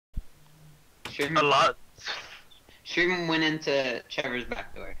A lot. Shreevam went into Trevor's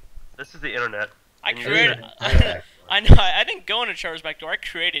back door. This is the internet. I And you created. need I know. I didn't go into Trevor's back door. I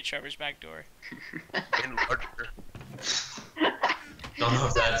created Trevor's back door. it larger. Don't know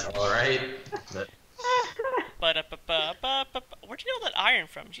if that's alright. But where'd you know that iron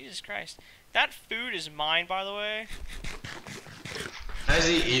from? Jesus Christ. That food is mine, by the way. As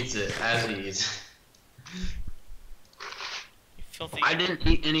he eats it, as he eats. You filthy. I didn't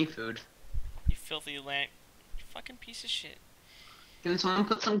eat any food. You filthy land. You fucking piece of shit. Can someone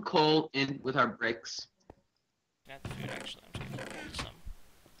put some coal in with our bricks? Got the food actually. I'm just gonna hold some.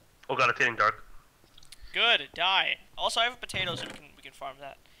 Oh god, it's getting dark. Good. Die. Also, I have potatoes, so we can farm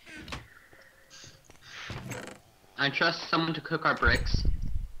that. I trust someone to cook our bricks,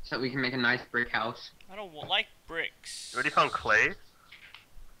 so that we can make a nice brick house. I don't like bricks. You already found clay?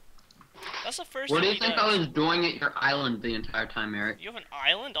 That's the first What do thing you think I was doing at your island the entire time, Eric? You have an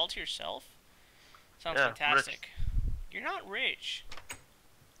island all to yourself? Sounds Yeah, fantastic. You're not rich.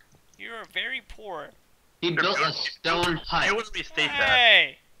 You're very poor. He built a stone Do you hut. want to restate that?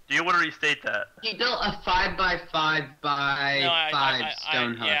 Hey! Do you want to restate that? He built a 5x5 by No, 5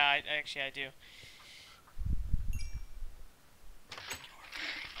 stone hut. Yeah, actually I do.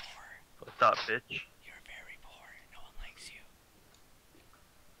 What's up, bitch? You're very poor. No one likes you.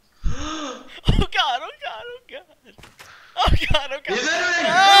 Oh god, oh god, oh god. Oh god, oh god. Is it?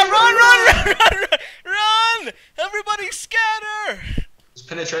 Ah, run! Everybody scatter! He's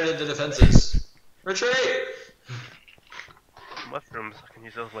penetrated the defenses. Retreat! Mushrooms. I can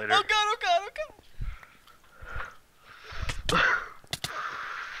use those later. Oh god, oh god, oh god.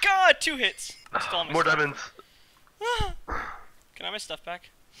 God, 2 hits. I stole all my More stuff. diamonds. Can I have my stuff back?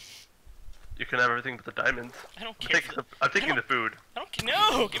 You can have everything but the diamonds. I don't care. I'm taking the food. I don't care.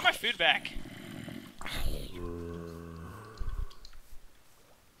 No! Get my food back.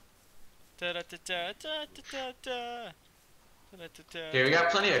 Da da da da da da da. Okay, we got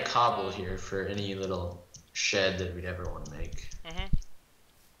plenty of cobble here for any little shed that we'd ever want to make.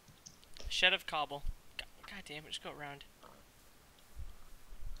 Shed of cobble. God damn it, just go around.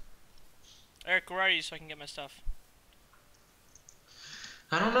 Eric, where are you so I can get my stuff?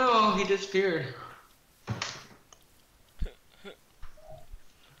 I don't know, he disappeared.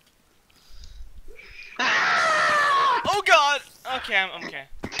 Oh god! Okay, I'm okay.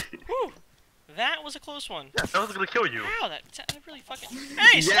 Whew. That was a close one. Yeah, that was gonna kill you. Wow, that really fucking...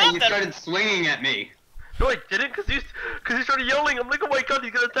 Hey, Yeah, stop you that! started swinging at me. No, I didn't, cause you started yelling. I'm like, oh my god,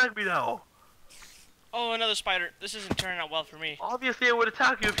 he's gonna attack me now. Oh, another spider. This isn't turning out well for me. Obviously, I would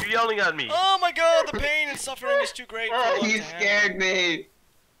attack you if you're yelling at me. Oh my god, the pain and suffering is too great. Oh, you scared me.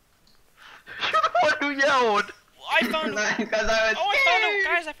 You're the one who yelled. I found... Because I was Oh,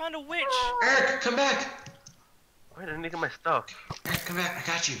 guys, I found a witch. Eric, come back! Wait, I didn't get my stuff. Eric, come back, I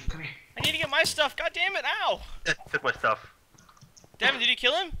got you, come here. I need to get my stuff. God damn it, ow. Yeah, took my stuff. Devin, did you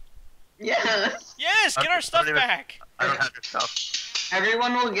kill him? Yes. Yes, get I our stuff don't even- back. I don't have your stuff.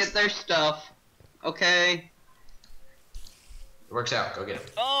 Everyone will get their stuff. Okay. It works out, go get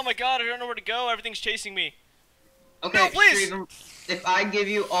it. Oh my god, I don't know where to go. Everything's chasing me. Okay, No, please! Shreevam, if I give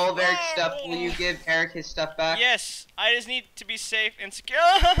you all of Eric's stuff, will you give Eric his stuff back? Yes, I just need to be safe and secure.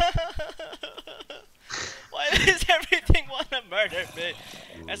 Why does everything want to murder me?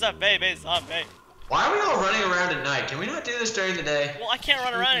 As a baby zombie. Why are we all running around at night? Can we not do this during the day? Well, I can't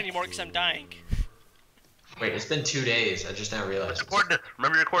run around anymore because I'm dying. Wait, it's been 2 days, I just now realized. What's your coordinates?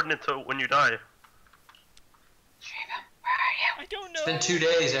 Remember your coordinates so when you die. Shreevam, where are I don't know. It's been 2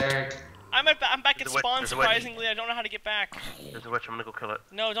 days, Eric. I'm back at There's a witch, spawn, there's a witch. surprisingly. I don't know how to get back. There's a witch. I'm gonna go kill it.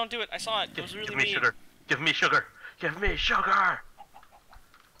 No, don't do it. I saw it. It was really Give me mean. sugar. Give me sugar. Give me sugar.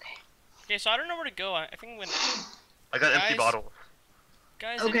 Okay, so I don't know where to go. I think when... I got Guys? empty bottles.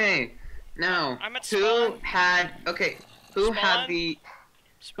 Guys, you? Okay, now, I'm at who spawn. had, okay, who Spawn. had the,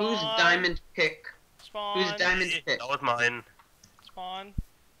 Spawn. whose diamond pick? Spawn. Whose diamond pick? That was mine. Spawn.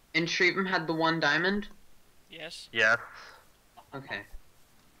 And Shreevam had the one diamond? Yes. Yeah. Okay.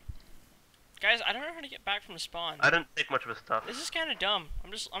 Guys, I don't know how to get back from the spawn. I didn't take much of his stuff. This is kind of dumb.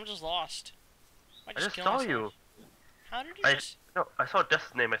 I'm just lost. I just kill saw myself? you. How did you just... No, I saw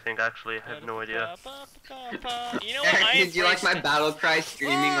Death's name. I think actually. I have no idea. You know what? Eric, I did you like my embraced it. battle cry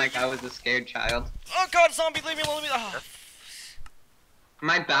screaming like I was a scared child? Oh god, zombie, leave me alone. Oh.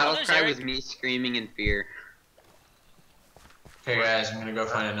 My battle there's cry Eric. was me screaming in fear. Okay guys, I'm gonna go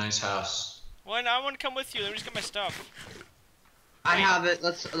find a nice house. Well, I want to come with you. Let me just get my stuff. I Wait. have it.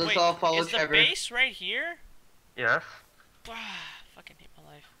 Let's Wait, all follow is the Trevor. base right here? Yes. Fucking hate my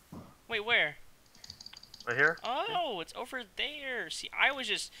life. Wait, where? Right here. Oh, it's over there. See, I was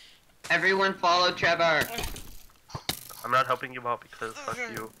just... Everyone follow Trevor. I'm not helping you out because fuck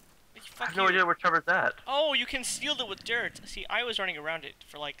you. I have no idea where Trevor's at. Oh, you can steal it with dirt. See, I was running around it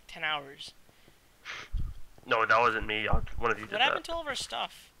for like 10 hours. No, that wasn't me. One of you did that. What happened to all of our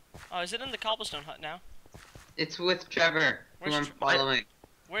stuff? Oh, is it in the cobblestone hut now? It's with Trevor, who I'm following.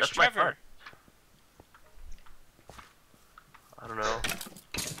 Where's That's my Trevor? hut. I don't know.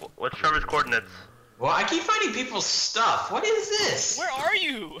 What's Trevor's coordinates? Well, I keep finding people's stuff. What is this? Where are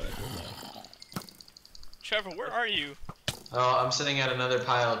you? Trevor, where are you? Oh, I'm sitting at another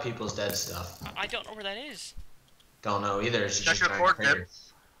pile of people's dead stuff. I don't know where that is. Don't know either. It's Check just your giant crater.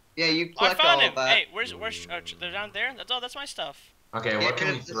 coordinates. Yeah, you Oh, I collect found all him. of that. Hey, where's they're down there? That's my stuff. Okay, what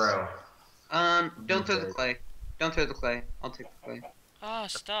can we throw? Don't throw the clay. Don't throw the clay. I'll take the clay. Ah,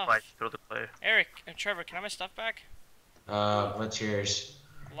 stuff. Like, throw the clay. Eric and Trevor, can I have my stuff back? What's yours?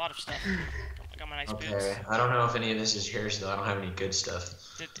 A lot of stuff. I got my nice boots. Okay, I don't know if any of this is yours though. I don't have any good stuff.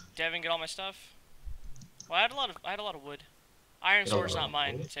 Did Devin get all my stuff? Well, I had a lot of wood. Iron sword's not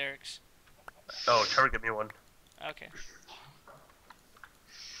mine. It's Eric's. Oh, Trevor, give me one. Okay.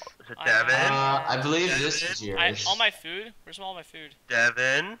 Is it Devin? I believe this is yours. All my food. Where's all my food?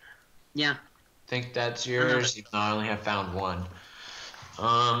 Devin? Yeah. I think that's yours, even though I only have found one.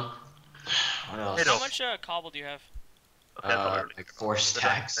 What else? How much cobble do you have? Okay, like 4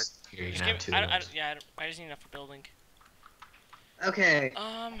 stacks. Here, you can have 2 of those. I just need enough for building. Okay.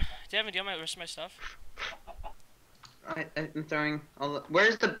 Devin, do you have the rest of my stuff? I'm throwing all the...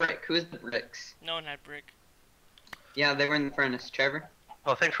 Where's the brick? Who's the bricks? No one had brick. Yeah, they were in the furnace. Trevor?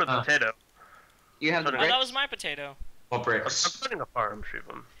 Oh, thanks for the potato. You have the Oh, bricks? that was my potato. What I'm bricks? putting a farm,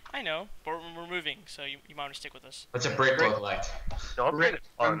 Shreevam. I know, but we're moving, so you might want to stick with us. What's a brick look like? No, I'm playing it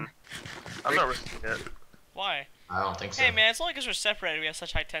fun. I'm not risking it. Why? I don't think so. Hey man, it's only because we're separated we have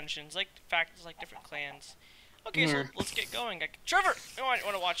such high tensions. Like, in fact, it's like different clans. Okay, so let's get going. Trevor! I want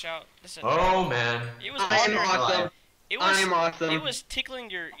to watch out. Listen. Oh man. It was I'm awesome. I'm awesome. It was tickling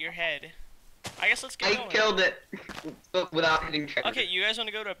your head. I guess let's get going. I killed it, but without hitting Trevor. Okay, you guys want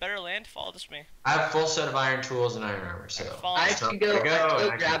to go to a better land? Follow this with me. I have a full set of iron tools and iron armor, so. I have to go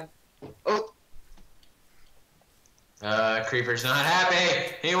grab... Oh. Creeper's not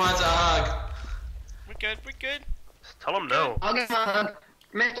happy. He wants a hug. We're good. We're good. Just tell him no. I'll give him a hug.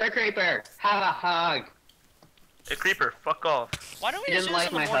 Mr. Creeper, have a hug. Hey, Creeper, fuck off. Why don't we He just do didn't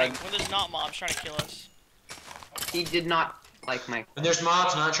this in like the my morning hug. when there's not mobs trying to kill us? He did not like my... When there's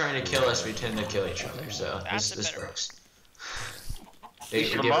mobs not trying to kill us, we tend to kill each other, so That's this better. works. They The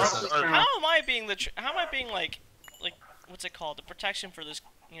can give us mobs some- are- How am I being like what's it called? The protection for this,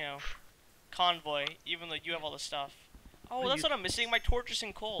 convoy, even though you have all the stuff. Oh, that's what I'm missing. My torches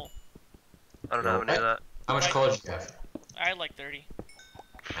and coal. I don't have any of that. How much coal did you have? I had like 30.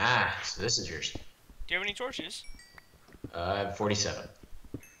 Ah, so this is yours. Do you have any torches? I have 47.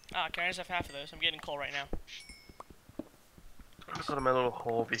 Ah, can I just have half of those? I'm getting coal right now. Let's go to my little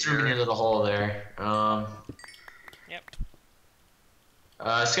hole over It's in your here. little hole there. Yep.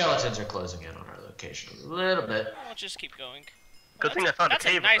 Skeletons are closing in on our location a little bit. Let's just keep going. Good thing I found a That's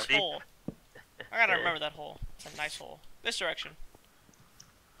cave a nice already. hole. I gotta remember that hole. It's a nice hole. This direction.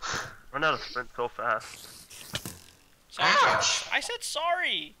 Run out of sprint so fast. Sorry. Ouch! I said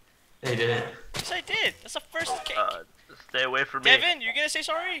sorry. They didn't. Yes, I did. That's the first cake. Just stay away from me. Devin, you're gonna say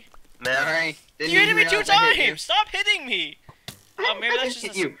sorry? Man, Sorry. You hit me 2 realize I hit you. times. Stop hitting me. Oh, maybe I that's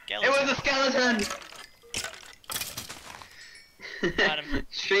didn't just hit a you. skeleton. It was a skeleton. Got him.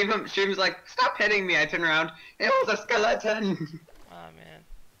 Shreevam's like, stop hitting me. I turn around. It was a skeleton. Oh man.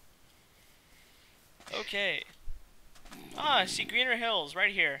 Okay. Ah, I see greener hills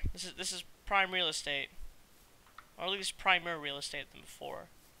right here. This is prime real estate. Or at least primer real estate than before.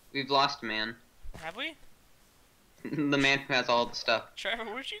 We've lost man. Have we? The man who has all the stuff. Trevor,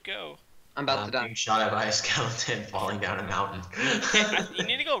 where'd you go? I'm about to die. Being shot at by a skeleton falling down a mountain. You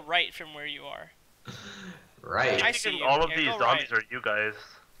need to go right from where you are. Right. I see you. all of Yeah, these go zombies right. are you guys.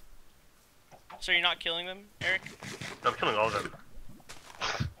 So you're not killing them, Eric? I'm killing all of them.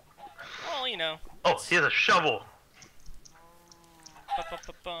 Well, you know. Oh, he has a shovel.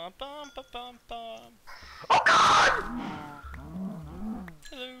 Ba-ba-ba-bum-bum-ba-bum-bum. Oh God!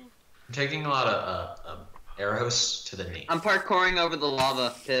 Hello. I'm taking a lot of arrows to the knee. I'm parkouring over the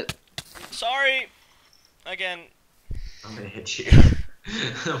lava pit. Sorry. Again, I'm gonna hit you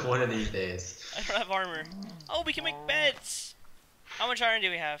one of these days. I don't have armor. Oh, we can make beds. How much iron do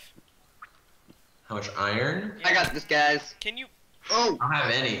we have? How much iron? I got this, guys. Can you? Oh, I don't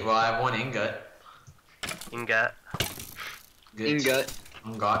have any. Well, I have 1 ingot. Ingot. Good. ingot.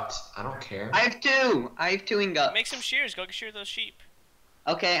 Ingot. I don't care. I have 2. I have 2 ingots. Make some shears. Go shear those sheep.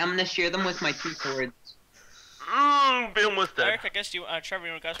 Okay, I'm gonna shear them with my 2 swords. Be almost dead. Eric, I guess Trevor,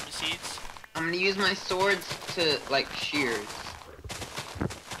 you want to grab some seeds? I'm gonna use my swords to, like, shears.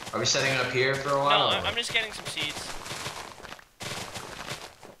 Are we setting up here for a No, while? I'm just getting some seeds.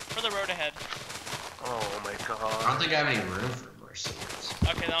 For the road ahead. Oh my I god. don't think I have any room for more seeds.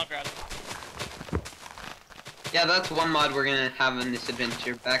 Okay, then I'll grab them. Yeah, that's one mod we're gonna have in this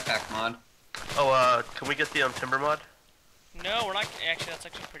adventure, backpack mod. Oh, can we get the timber mod? No, we're not. Actually, that's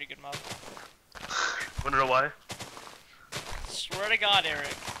actually a pretty good mod. Wanna know why? Swear to God,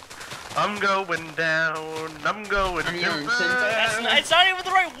 Eric. I'm going down. I'm going I'm yelling timber. That's not, it's not even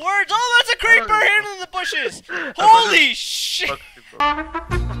the right words. Oh, that's a creeper hidden in the bushes. I Holy shit! Fuck you,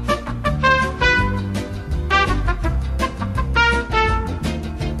 bro.